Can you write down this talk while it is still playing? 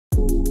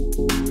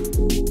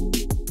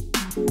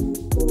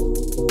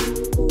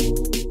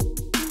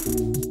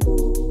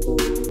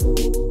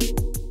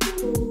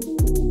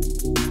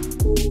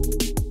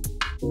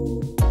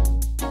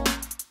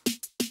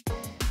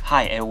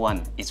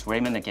everyone, it's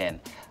Raymond again.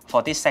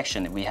 For this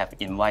section, we have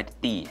invited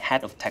Dee,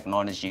 Head of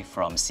Technology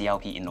from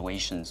CLP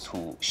Innovations,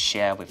 to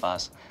share with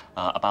us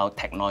about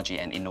technology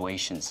and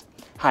innovations.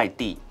 Hi,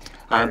 Dee.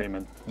 Hi,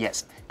 Raymond.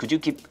 Yes, could you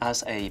give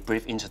us a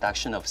brief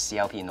introduction of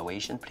CLP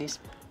Innovation, please?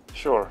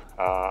 Sure.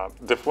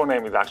 The full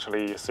name is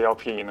actually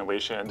CLP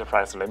Innovation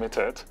Enterprise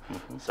Limited.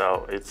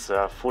 So it's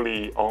a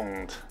fully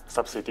owned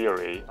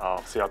subsidiary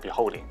of CLP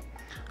Holding.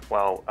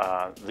 Well,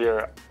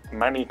 there are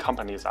many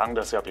companies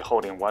under CLP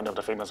Holding. One of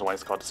the famous ones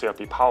is called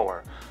CLP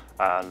Power.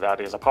 That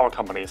is a power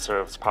company,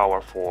 serves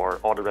power for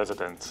all the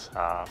residents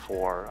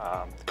for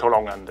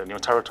Kowloon and the New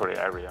Territory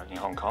area in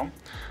Hong Kong.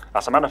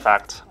 As a matter of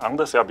fact,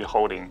 under CLP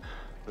Holding,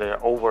 there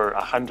are over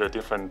 100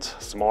 different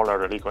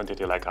smaller legal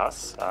entities like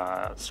us,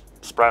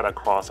 spread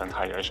across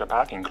entire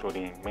Asia-Pac,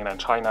 including mainland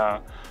China,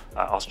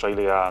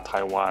 Australia,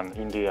 Taiwan,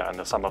 India,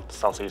 and some of the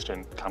South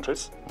Asian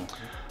countries.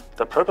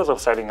 The purpose of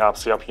setting up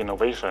CLP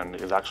Innovation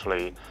is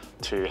actually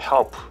to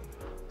help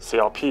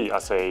CLP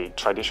as a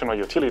traditional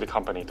utility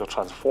company to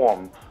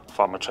transform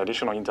from a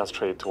traditional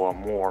industry to a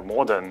more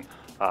modern,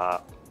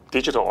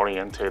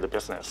 digital-oriented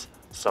business.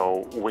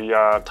 So we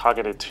are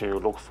targeted to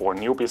look for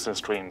new business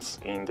streams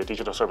in the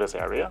digital service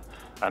area,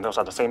 and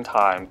also at the same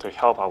time to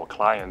help our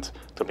clients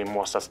to be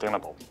more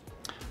sustainable.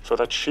 So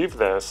to achieve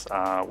this,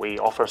 we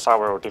offer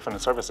several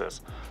different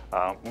services.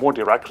 More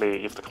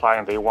directly, if the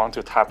client they want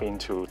to tap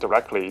into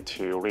directly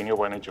to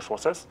renewable energy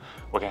sources,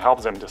 we can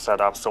help them to set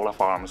up solar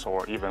farms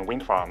or even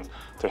wind farms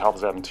to help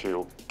them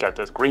to get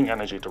this green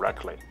energy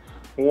directly.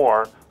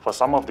 Or for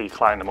some of the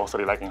clients,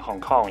 mostly like in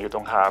Hong Kong, you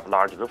don't have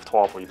large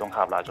rooftop or you don't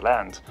have large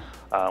land,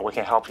 we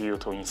can help you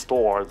to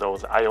install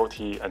those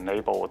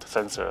IoT-enabled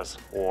sensors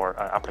or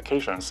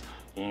applications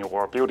in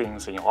your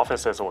buildings, in your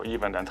offices, or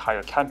even the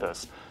entire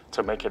campus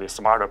to make it a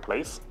smarter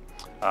place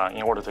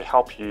in order to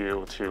help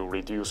you to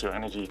reduce your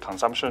energy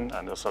consumption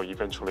and also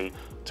eventually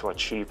to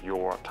achieve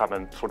your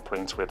carbon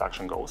footprint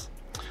reduction goals.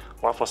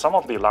 Well, for some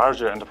of the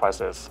larger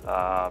enterprises,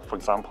 for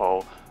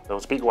example,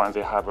 those big ones,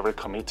 they have very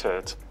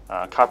committed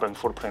carbon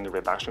footprint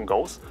reduction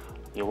goals.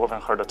 You've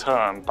often heard the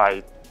term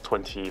by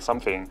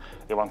 20-something,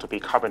 they want to be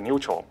carbon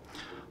neutral.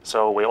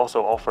 So we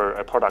also offer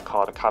a product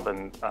called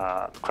carbon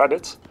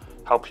credit,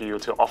 help you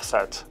to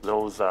offset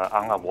those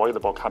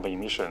unavoidable carbon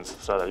emissions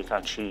so that you can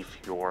achieve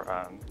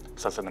your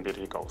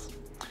sustainability goals.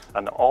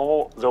 And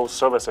all those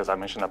services I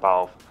mentioned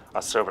above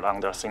are served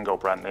under a single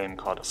brand name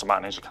called Smart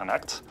Energy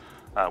Connect,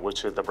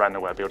 which is the brand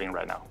that we're building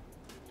right now.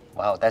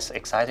 Wow, that's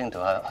exciting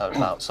to hear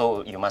about.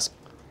 So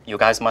you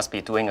guys must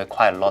be doing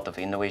quite a lot of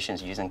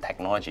innovations using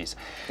technologies.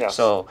 Yes.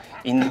 So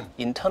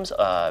in terms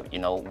of,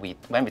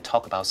 when we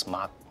talk about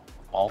smart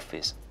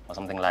office or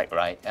something like,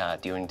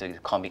 during the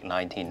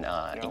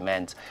COVID-19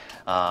 event,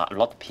 a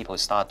lot of people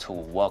start to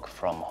work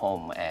from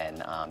home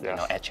and,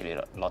 actually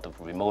a lot of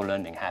remote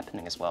learning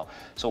happening as well.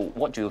 So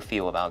what do you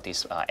feel about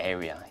this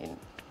area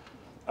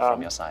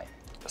from your side?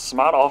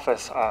 Smart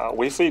office,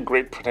 we see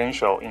great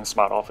potential in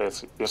smart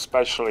office,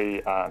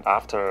 especially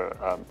after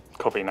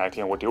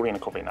COVID-19 or during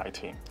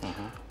COVID-19.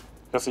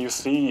 Because you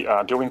see,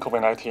 during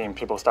COVID-19,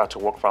 people start to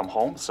work from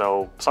home.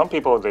 So some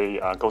people, they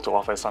go to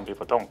office, some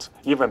people don't.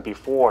 Even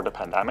before the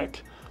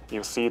pandemic,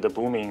 you see the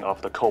booming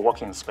of the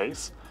co-working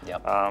space.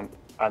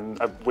 And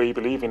we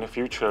believe in the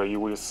future, you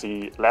will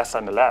see less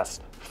and less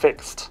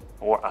fixed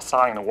or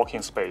assigned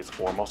working space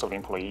for most of the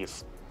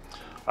employees.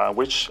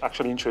 Which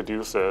actually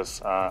introduces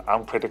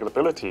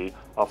unpredictability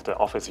of the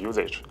office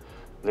usage.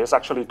 This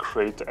actually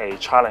creates a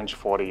challenge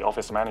for the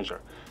office manager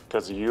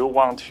because you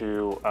want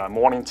to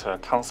monitor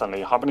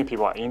constantly how many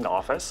people are in the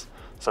office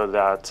so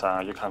that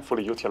you can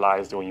fully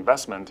utilize your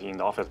investment in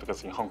the office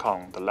because in Hong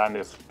Kong, the land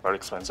is very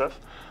expensive.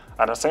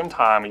 At the same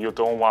time, you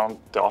don't want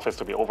the office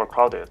to be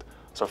overcrowded.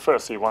 So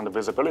first, you want the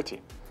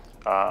visibility.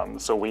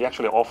 So we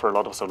actually offer a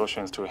lot of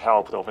solutions to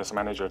help the office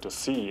manager to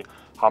see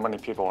how many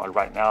people are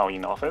right now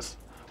in the office.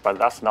 But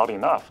that's not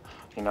enough.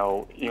 In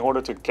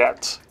order to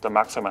get the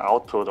maximum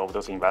output of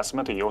those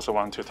investments, you also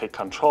want to take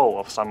control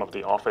of some of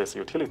the office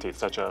utilities,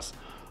 such as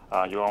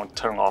you want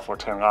to turn off or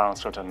turn on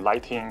certain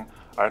lighting,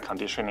 air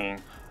conditioning,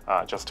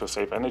 just to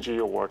save energy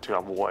or to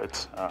avoid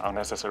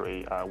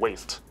unnecessary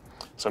waste.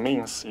 So it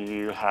means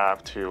you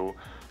have to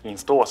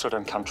install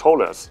certain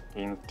controllers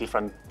in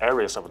different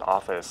areas of the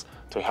office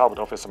to help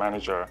the office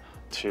manager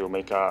to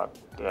make a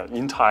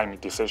in-time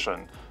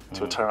decision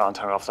to turn on,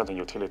 turn off certain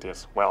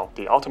utilities. Well,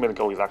 the ultimate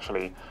goal is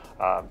actually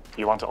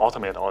you want to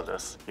automate all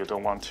this. You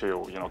don't want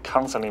to,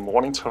 constantly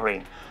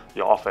monitoring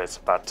your office,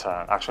 but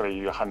actually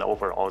you hand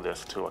over all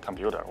this to a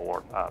computer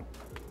or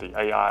the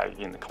AI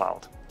in the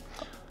cloud.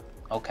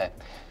 Okay.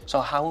 So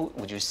how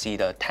would you see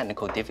the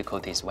technical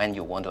difficulties when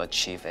you want to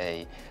achieve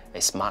a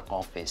smart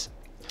office?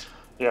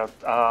 Yeah,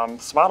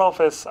 smart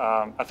office,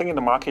 I think in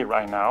the market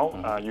right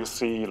now, you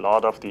see a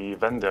lot of the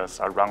vendors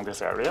around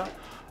this area.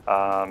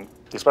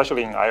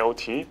 Especially in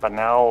IoT, but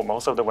now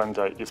most of the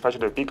vendors, especially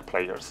the big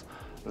players,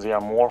 they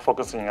are more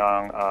focusing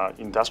on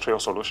industrial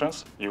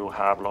solutions. You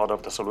have a lot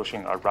of the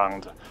solution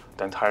around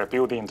the entire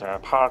building, entire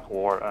park,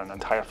 or an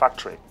entire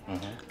factory.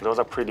 Those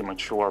are pretty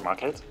mature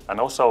markets. And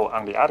also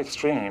on the other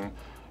extreme,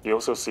 You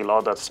also see a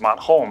lot of smart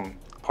home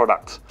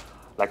products,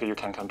 like you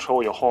can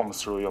control your home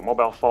through your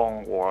mobile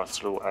phone or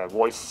through a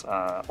voice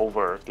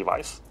over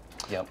device.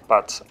 Yep.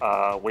 But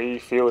we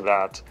feel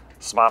that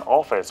smart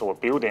office or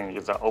building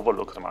is an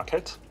overlooked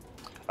market.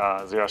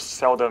 There are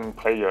seldom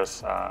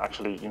players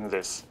actually in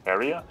this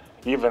area.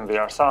 Even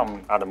there are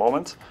some at the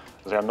moment,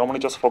 they are normally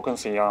just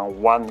focusing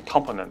on one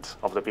component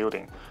of the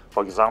building.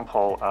 For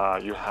example,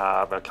 you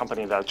have a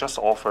company that just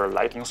offer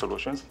lighting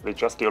solutions. They're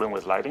just dealing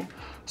with lighting.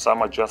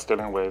 Some are just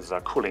dealing with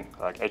cooling,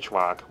 like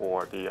HVAC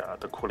or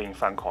the cooling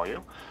fan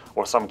coil.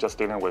 Or some just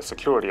dealing with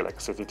security, like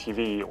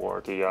CCTV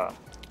or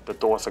the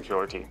door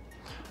security.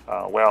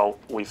 Well,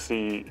 we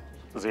see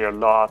there are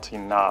not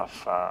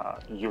enough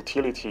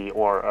utility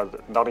or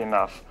not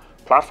enough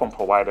platform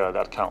provider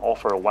that can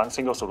offer one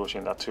single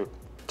solution that to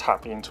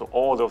tap into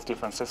all those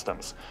different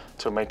systems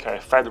to make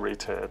a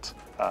federated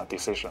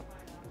decision.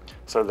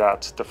 So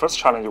that the first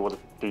challenge would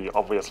be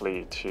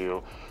obviously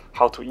to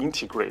how to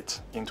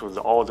integrate into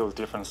all those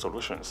different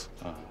solutions.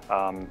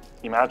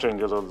 Imagine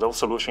those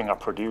solutions are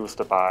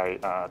produced by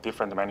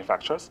different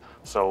manufacturers,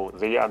 so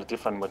they are at a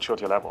different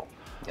maturity level.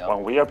 Yep.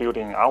 When we are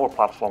building our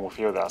platform, we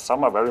feel that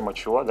some are very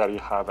mature, that you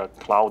have a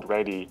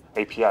cloud-ready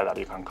API that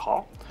you can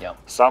call. Yep.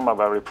 Some are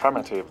very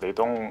primitive, they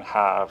don't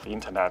have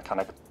internet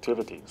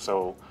connectivity.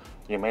 So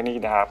you may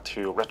need to have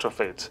to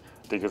retrofit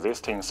the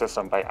existing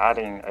system by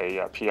adding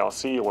a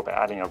PLC or by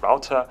adding a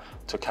router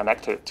to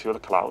connect it to the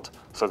cloud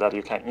so that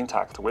you can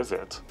interact with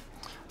it.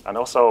 And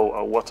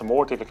also, what's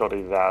more difficult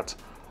is that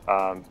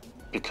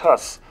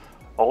because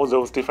all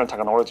those different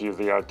technologies,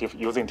 they are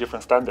using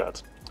different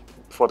standards.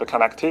 For the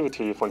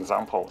connectivity, for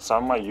example,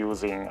 some are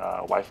using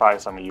Wi-Fi,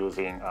 some are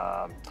using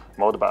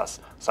Modbus,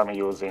 some are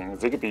using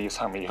Zigbee,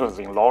 some are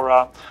using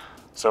LoRa.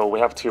 So we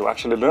have to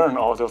actually learn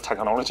all those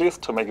technologies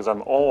to make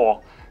them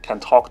all can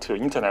talk to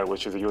internet,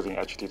 which is using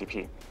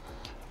HTTP.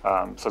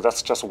 So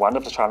that's just one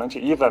of the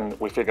challenges. Even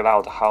we figured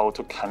out how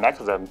to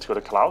connect them to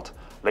the cloud.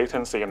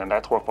 Latency and the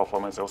network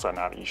performance is also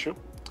another issue.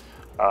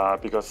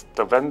 Because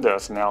the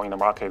vendors now in the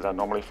market are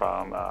normally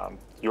from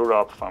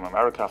Europe, from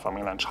America, from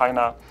mainland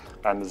China,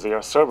 and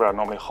their server are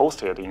normally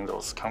hosted in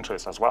those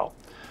countries as well.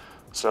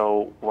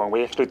 So when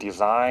we actually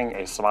design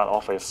a smart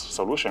office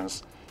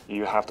solutions,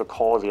 you have to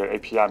call their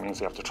API, means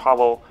you have to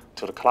travel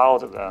to the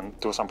cloud and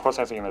do some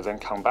processing and then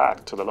come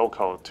back to the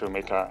local to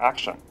make an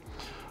action.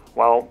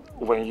 Well,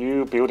 when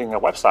you're building a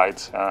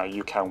website,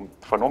 you can,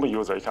 for normal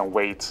user, you can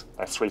wait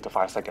like 3 to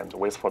 5 seconds to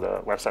wait for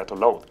the website to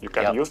load. You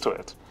get used to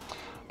it.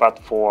 But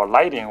for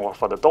lighting or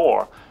for the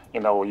door,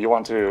 you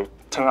want to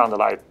turn on the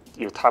light,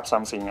 you tap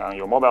something on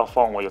your mobile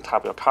phone or you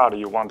tap your card,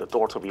 you want the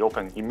door to be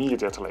open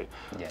immediately.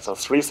 Yes. So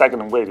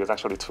 3-second wait is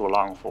actually too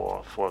long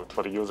for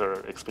the user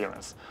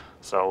experience.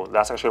 So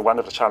that's actually one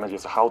of the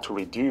challenges, how to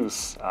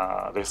reduce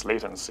this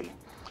latency.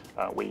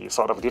 We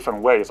sort of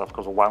different ways. Of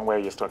course, one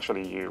way is to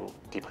actually you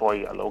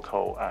deploy a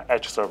local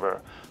edge server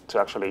to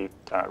actually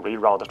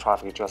reroute the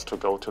traffic just to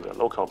go to the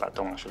local, but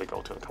don't actually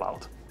go to the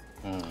cloud.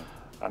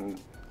 And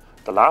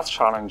the last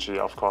challenge,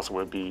 of course,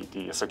 will be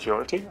the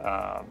security,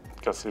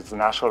 because it's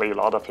naturally a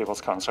lot of people's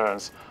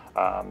concerns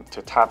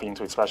to tap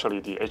into,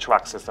 especially the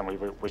HVAC system,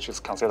 which is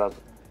considered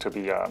to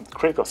be a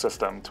critical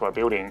system to a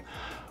building.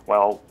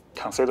 Well,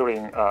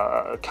 considering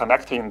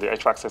connecting the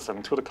HVAC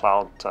system to the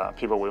cloud,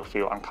 people will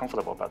feel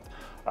uncomfortable. But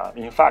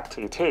in fact,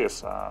 it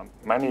is.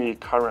 Many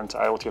current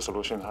IoT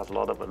solutions has a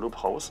lot of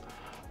loopholes.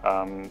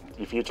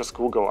 If you just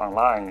Google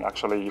online,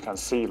 actually, you can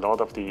see a lot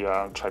of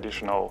the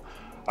traditional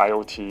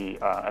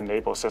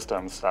IoT-enabled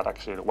systems that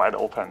actually wide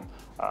open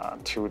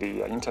to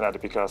the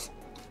internet, because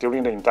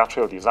during the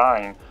industrial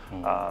design,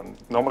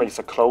 normally it's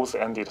a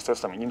closed-ended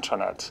system,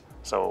 intranet.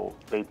 So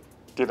they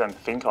didn't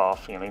think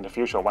of, in the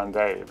future, one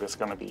day, this is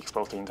going to be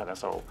exposed to internet.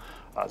 So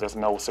there's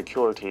no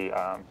security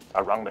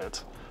around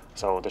it.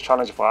 So the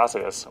challenge for us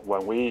is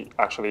when we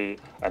actually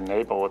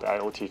enable the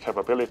IoT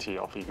capability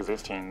of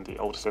the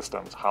old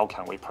systems, how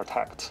can we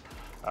protect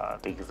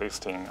the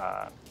existing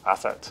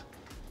asset?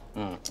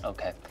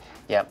 Okay.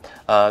 Yeah.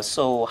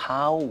 So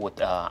how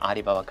would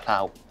Alibaba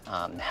Cloud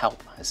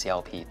help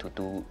CLP to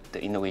do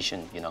the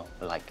innovation,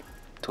 like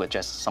to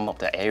address some of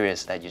the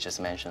areas that you just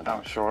mentioned?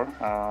 Sure.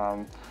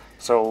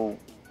 So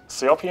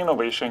CLP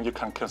Innovation, you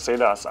can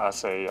consider us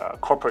as a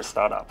corporate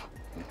startup.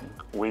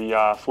 We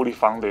are fully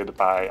funded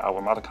by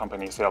our mother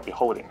company, CLP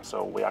Holdings.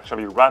 So we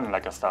actually run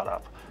like a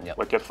startup. Yep.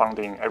 We get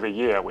funding every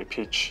year. We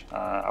pitch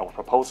our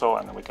proposal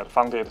and then we get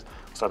funded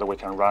so that we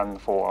can run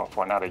for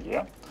another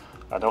year.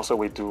 And also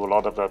we do a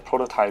lot of the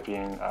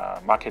prototyping,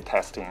 market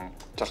testing,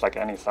 just like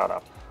any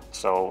startup.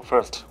 So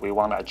first, we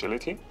want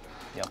agility.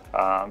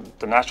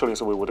 Yep. Naturally,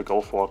 so we would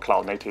go for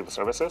cloud-native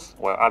services,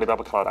 where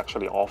Alibaba Cloud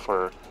actually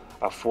offer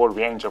a full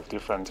range of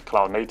different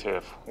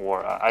cloud-native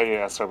or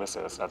IaaS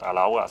services that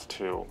allow us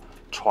to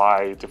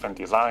try different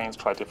designs,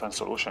 try different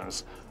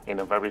solutions in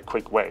a very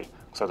quick way,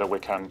 so that we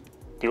can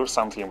build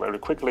something very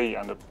quickly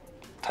and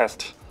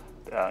test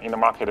in the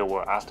market.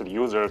 We'll ask the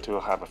user to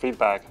have a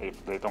feedback.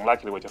 If they don't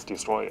like it, we just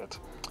destroy it.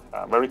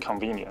 Very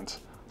convenient,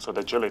 so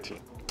the agility.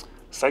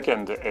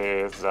 Second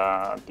is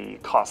the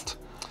cost.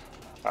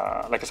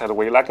 like I said,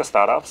 we like a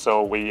startup,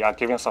 so we are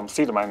giving some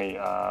seed money.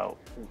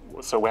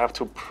 So we have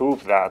to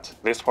prove that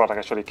this product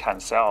actually can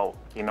sell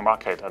in the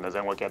market, and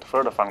then we get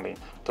further funding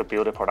to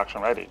build it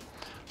production ready.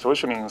 So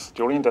which means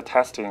during the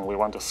testing, we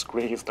want to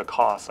squeeze the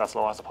cost as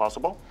low as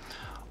possible.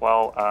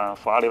 Well,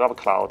 for Alibaba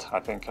Cloud, I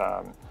think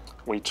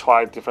we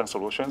tried different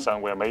solutions,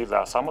 and we amazed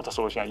that some of the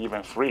solutions are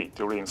even free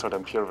during a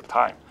certain period of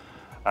time.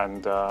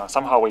 And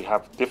somehow we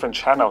have different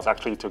channels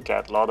actually to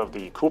get a lot of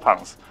the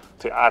coupons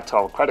to add to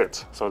our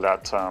credit, so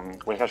that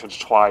we can actually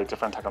try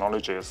different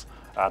technologies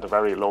at a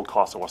very low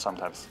cost, or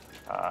sometimes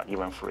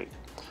even free.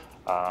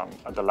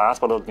 And the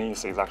last but not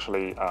least is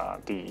actually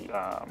the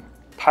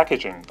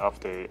packaging of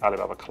the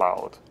Alibaba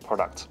Cloud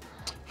product.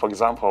 For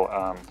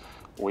example,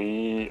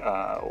 we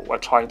were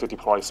trying to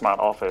deploy smart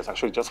office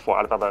actually just for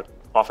Alibaba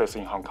office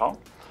in Hong Kong.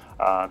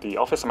 The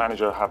office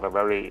manager have a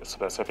very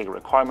specific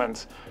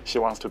requirement. She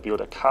wants to build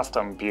a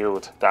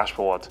custom-built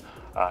dashboard.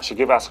 She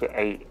gave us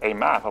a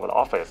map of the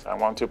office and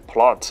want to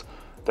plot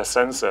the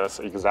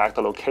sensors' exact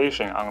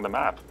location on the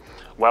map.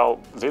 Well,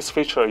 this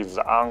feature is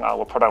on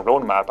our product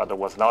roadmap, but it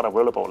was not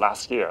available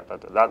last year.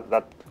 But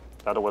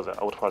that was an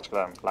old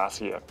project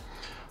last year.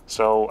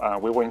 So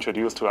we were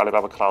introduced to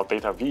Alibaba Cloud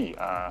Data V.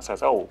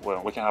 Says, oh,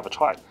 well, we can have a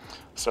try.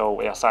 So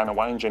we assigned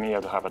one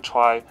engineer to have a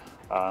try.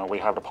 We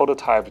have the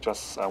prototype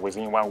just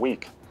within 1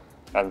 week.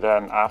 And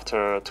then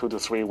after 2 to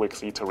 3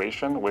 weeks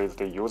iteration with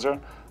the user,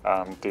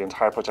 the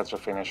entire project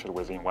was finished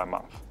within 1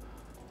 month.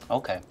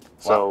 Okay.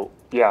 So wow.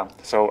 yeah,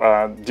 so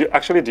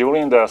actually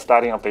during the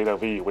starting of Data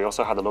V, we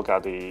also had a look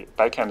at the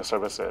backend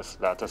services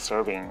that are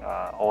serving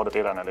all the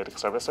data analytics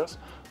services.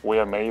 We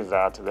are amazed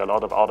that there are a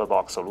lot of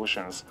out-of-box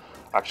solutions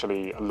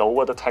actually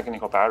lower the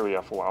technical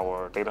barrier for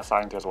our data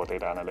scientists or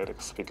data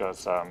analytics,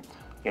 because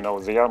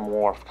they are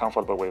more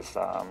comfortable with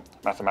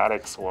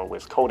mathematics or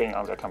with coding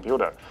on their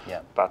computer,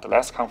 but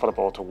less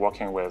comfortable to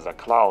working with a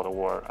cloud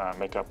or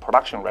make a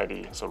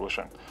production-ready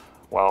solution.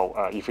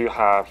 Well, if you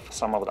have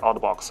some of the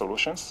out-of-box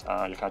solutions,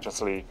 you can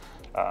just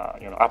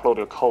upload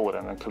your code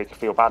and then click a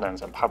few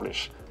buttons and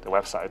publish the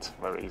website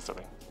very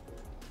easily.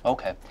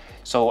 Okay,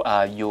 so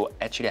you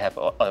actually have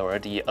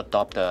already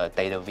adopted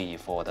Data V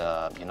for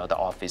the the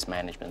office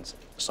management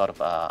sort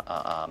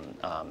of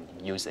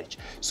usage.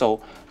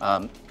 So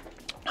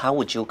how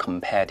would you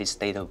compare this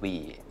Data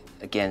V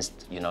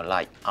against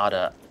like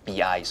other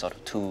BI sort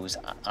of tools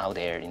out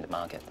there in the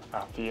market?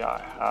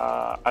 BI,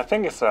 I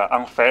think it's an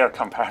unfair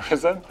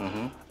comparison.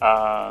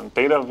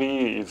 Data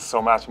V is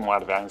so much more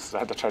advanced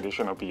than the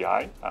traditional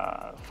BI.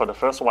 For the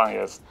first one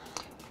is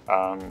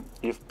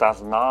it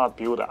does not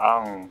build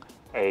on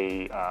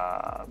a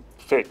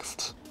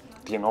fixed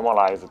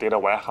denormalized data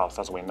warehouse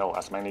as we know.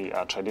 As many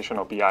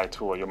traditional BI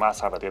tool, you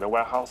must have a data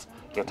warehouse.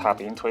 You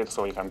tap into it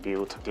so you can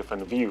build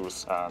different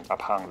views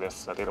upon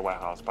this data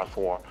warehouse. But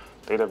for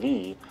Data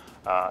V,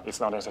 it's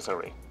not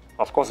necessary.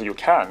 Of course, you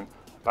can,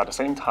 but at the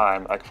same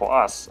time, like for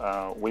us,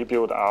 we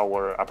build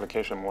our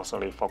application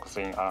mostly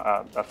focusing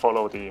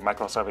follow the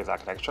microservice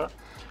architecture,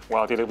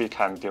 while Data V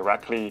can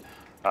directly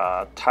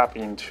tap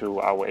into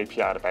our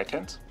API at the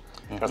backend.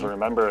 Because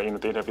remember, in the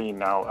Data V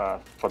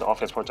now, for the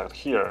Office project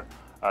here,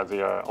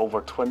 there are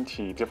over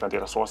 20 different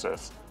data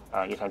sources.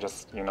 You can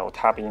just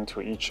tap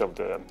into each of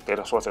the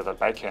data sources at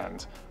the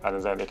backend,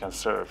 and then they can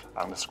serve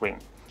on the screen.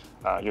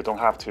 You don't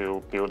have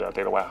to build a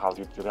data warehouse.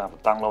 You don't have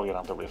to download. You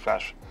don't have to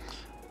refresh.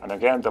 And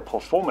again, the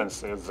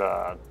performance is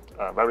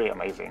very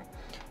amazing,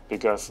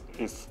 because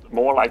it's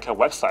more like a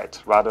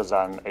website rather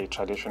than a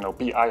traditional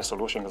BI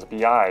solution. Because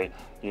BI,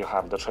 you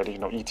have the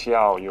traditional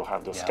ETL, you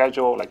have the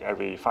schedule like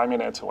every 5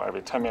 minutes or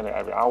every 10 minutes,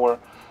 every hour.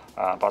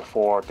 But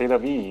for Data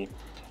V,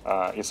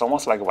 it's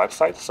almost like a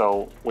website.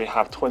 So we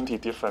have 20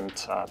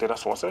 different data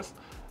sources.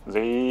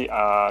 They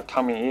are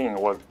coming in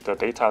with the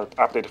data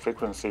update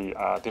frequency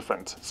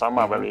different. Some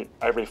are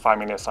every 5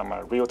 minutes, some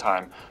are real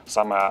time,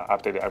 some are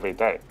updated every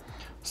day.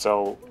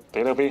 So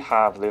Data V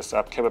have this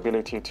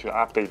capability to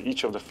update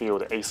each of the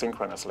field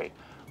asynchronously,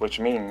 which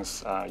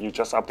means you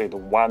just update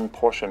one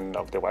portion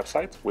of the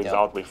website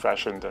without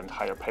refreshing the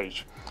entire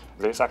page.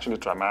 This actually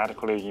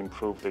dramatically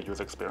improves the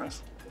user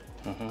experience.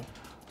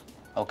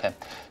 Okay,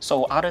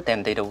 so other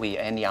than Data V,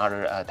 any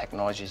other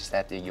technologies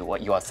that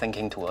you are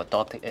thinking to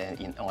adopt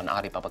on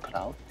Alibaba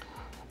Cloud?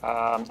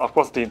 Of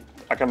course,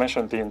 like I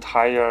mentioned, the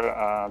entire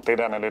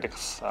data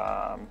analytics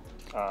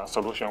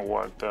solution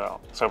or the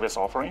service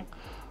offering.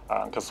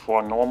 Because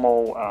for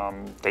normal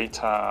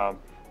data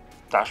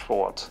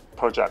dashboard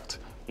project,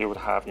 you would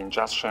have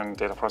ingestion,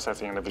 data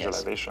processing, and the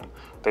visualization.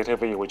 Data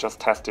V, we just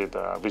tested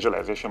the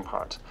visualization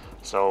part.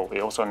 So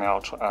we also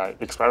now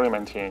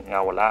experimenting in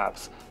our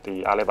labs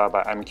the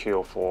Alibaba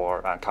MQ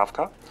for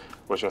Kafka,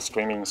 which is a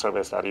streaming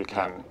service that you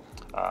can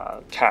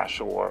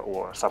cache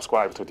or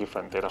subscribe to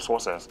different data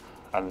sources.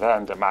 And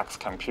then the Max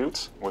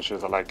Compute, which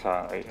is like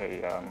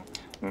a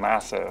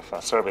massive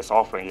service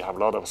offering. You have a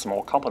lot of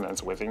small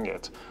components within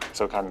it,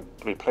 so it can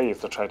replace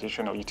the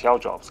traditional ETL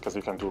jobs, because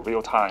you can do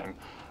real-time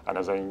and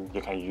then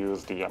you can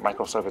use the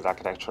microservice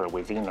architecture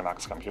within the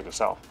Max Compute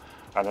itself.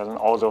 And then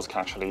all those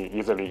can actually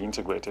easily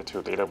integrate it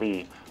to Data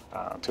V,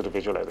 to the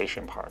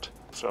visualization part.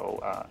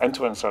 So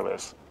end-to-end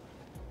service.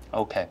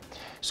 Okay,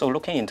 so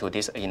looking into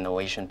this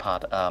innovation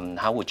part,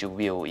 how would you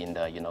view in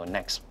the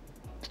next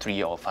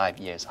 3 or 5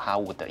 years? How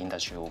would the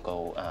industry will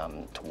go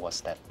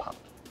towards that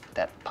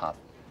path?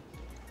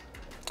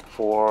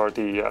 For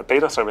the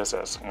data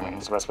services,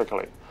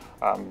 specifically,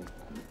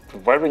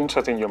 very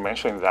interesting you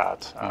mentioned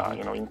that.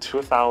 In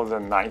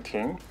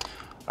 2019,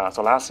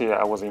 so last year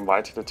I was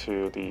invited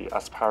to the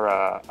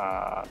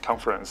Apsara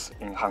conference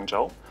in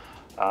Hangzhou.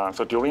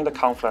 So during the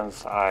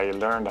conference, I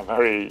learned a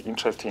very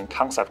interesting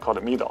concept called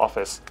the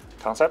mid-office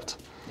concept.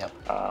 Yep.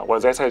 Well,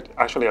 there's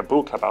actually a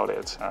book about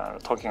it,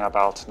 talking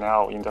about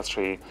now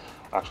industry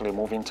actually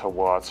moving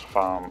towards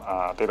from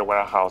data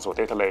warehouse or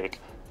data lake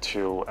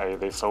to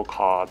the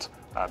so-called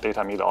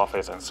data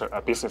mid-office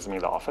and business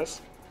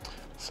mid-office.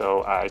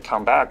 So I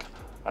come back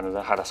and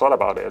then had a thought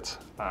about it,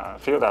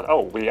 feel that,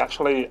 we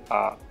actually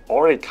are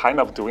already kind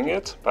of doing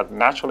it, but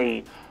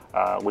naturally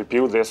we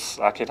build this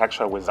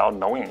architecture without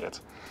knowing it.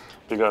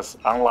 Because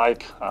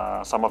unlike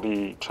some of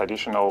the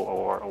traditional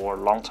or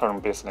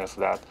long-term business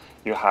that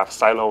you have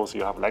silos,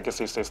 you have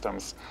legacy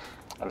systems,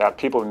 and that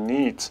people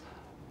need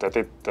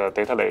the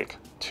data lake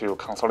to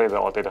consolidate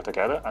all data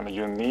together, and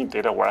you need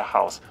data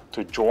warehouse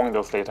to join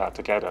those data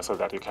together so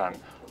that you can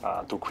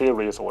do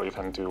queries or you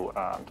can do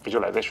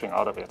visualization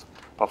out of it.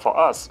 But for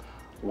us,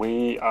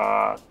 we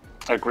are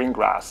a green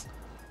grass.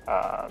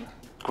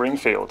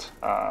 Greenfield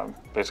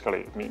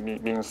basically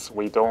means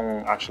we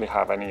don't actually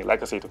have any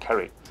legacy to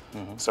carry.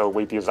 So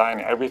we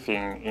design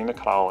everything in the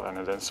cloud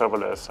and then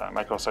serverless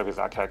microservice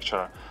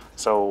architecture.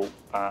 So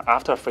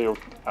after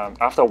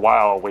a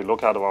while, we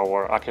look at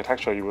our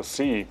architecture, you will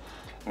see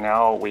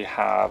now we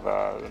have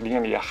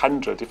nearly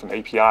 100 different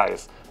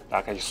APIs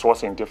that are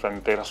sourcing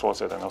different data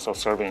sources and also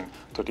serving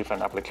to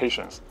different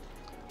applications.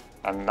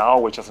 And now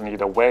we just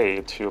need a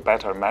way to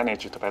better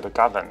manage, to better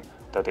govern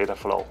the data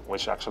flow,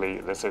 which actually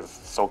this is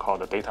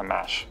so-called the data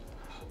mesh.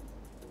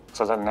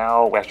 So that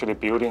now we're actually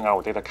building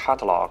our data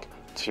catalog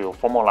to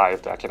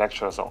formalize the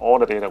architecture, so all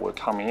the data will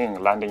come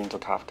in, landing into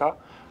Kafka,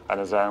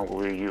 and then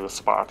we use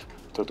Spark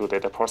to do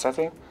data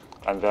processing,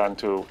 and then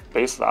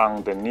based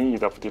on the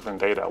need of different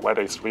data,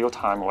 whether it's real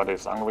time, whether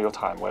it's unreal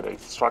time, whether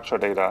it's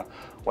structured data,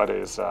 whether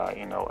it's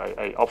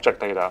a object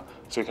data,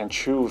 so you can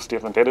choose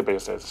different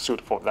databases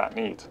suit for that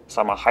need.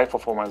 Some are high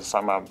performance,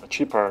 some are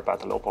cheaper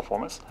but low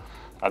performance.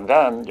 And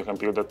then you can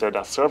build the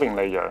data serving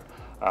layer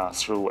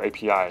through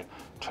API.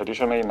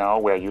 Traditionally now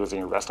we're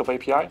using RESTful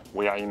API.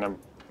 We are in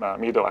the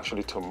middle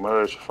actually to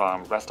merge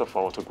from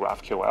RESTful to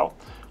GraphQL,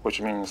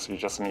 which means you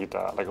just need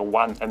like a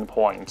one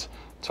endpoint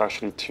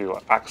to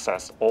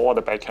access all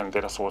the backend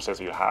data sources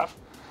you have.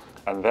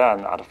 And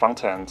then at the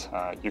front end,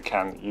 you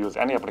can use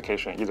any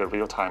application, either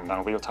real-time,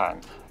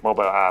 non-real-time,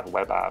 mobile app,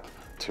 web app,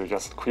 to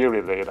just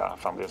query the data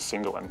from this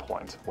single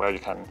endpoint, where you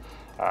can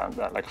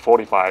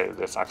fortify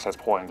this access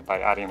point by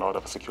adding a lot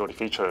of security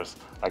features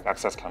like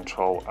access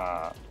control,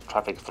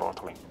 traffic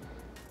throttling.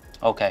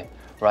 Okay,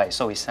 right.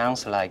 So it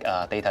sounds like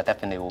data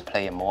definitely will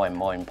play a more and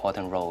more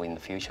important role in the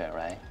future,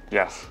 right?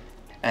 Yes.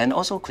 And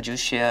also, could you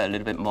share a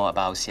little bit more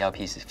about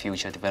CLP's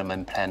future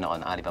development plan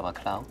on Alibaba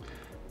Cloud?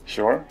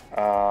 Sure.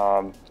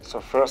 So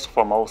first and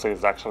foremost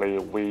is actually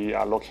we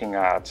are looking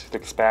at to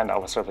expand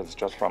our service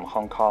just from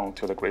Hong Kong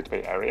to the Great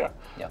Bay Area.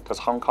 Because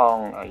Hong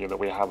Kong,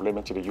 we have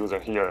limited user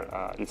here.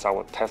 It's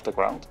our test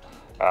ground.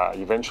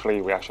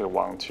 Eventually, we actually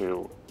want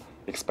to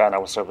expand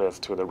our service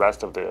to the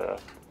rest of the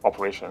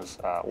operations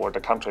or the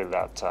country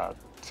that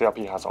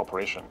CLP has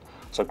operation.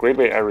 So Great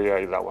Bay Area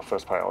is our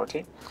first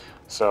priority.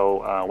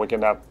 So we can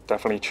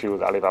definitely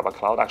choose Alibaba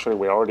Cloud. Actually,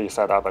 we already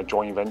set up a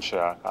joint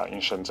venture in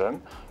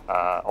Shenzhen.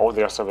 All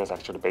their service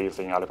actually based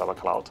in Alibaba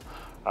Cloud,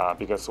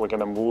 because we're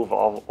going to move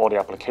all the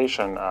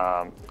application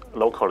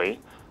locally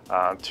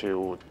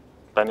to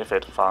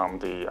benefit from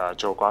the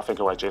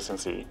geographical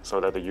adjacency so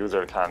that the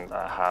user can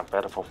have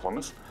better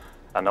performance.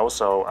 And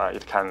also,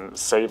 it can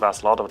save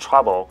us a lot of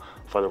trouble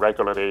for the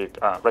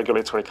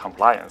regulatory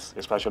compliance,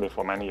 especially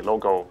for many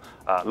local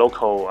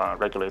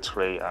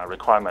regulatory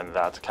requirements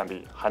that can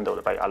be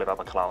handled by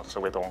Alibaba Cloud,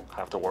 so we don't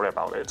have to worry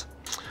about it.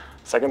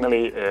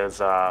 Secondly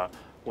is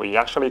we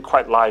actually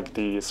quite like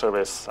the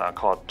service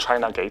called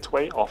China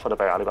Gateway offered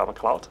by Alibaba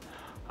Cloud.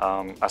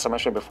 As I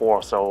mentioned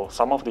before, so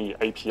some of the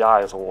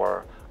APIs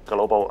or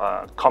global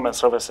common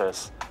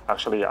services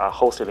actually are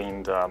hosted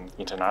in the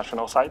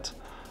international site.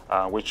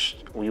 Which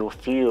we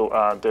feel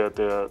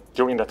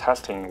during the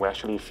testing, we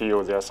actually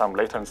feel there's some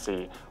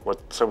latency or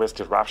service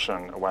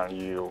disruption when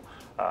you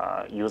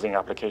using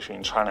application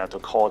in China to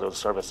call those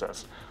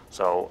services.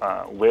 So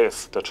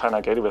with the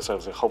China Gateway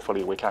service,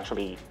 hopefully we can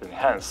actually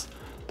enhance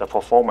the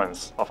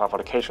performance of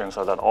applications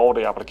so that all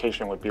the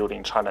application we build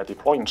in China,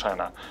 deploy in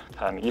China,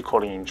 can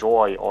equally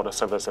enjoy all the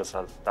services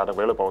that are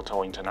available to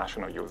our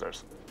international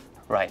users.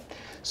 Right.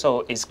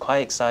 So it's quite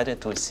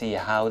excited to see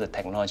how the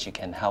technology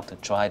can help to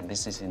drive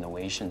business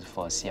innovations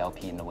for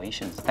CLP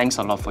innovations. Thanks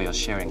a lot for your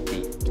sharing,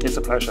 Pete. It's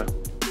a pleasure.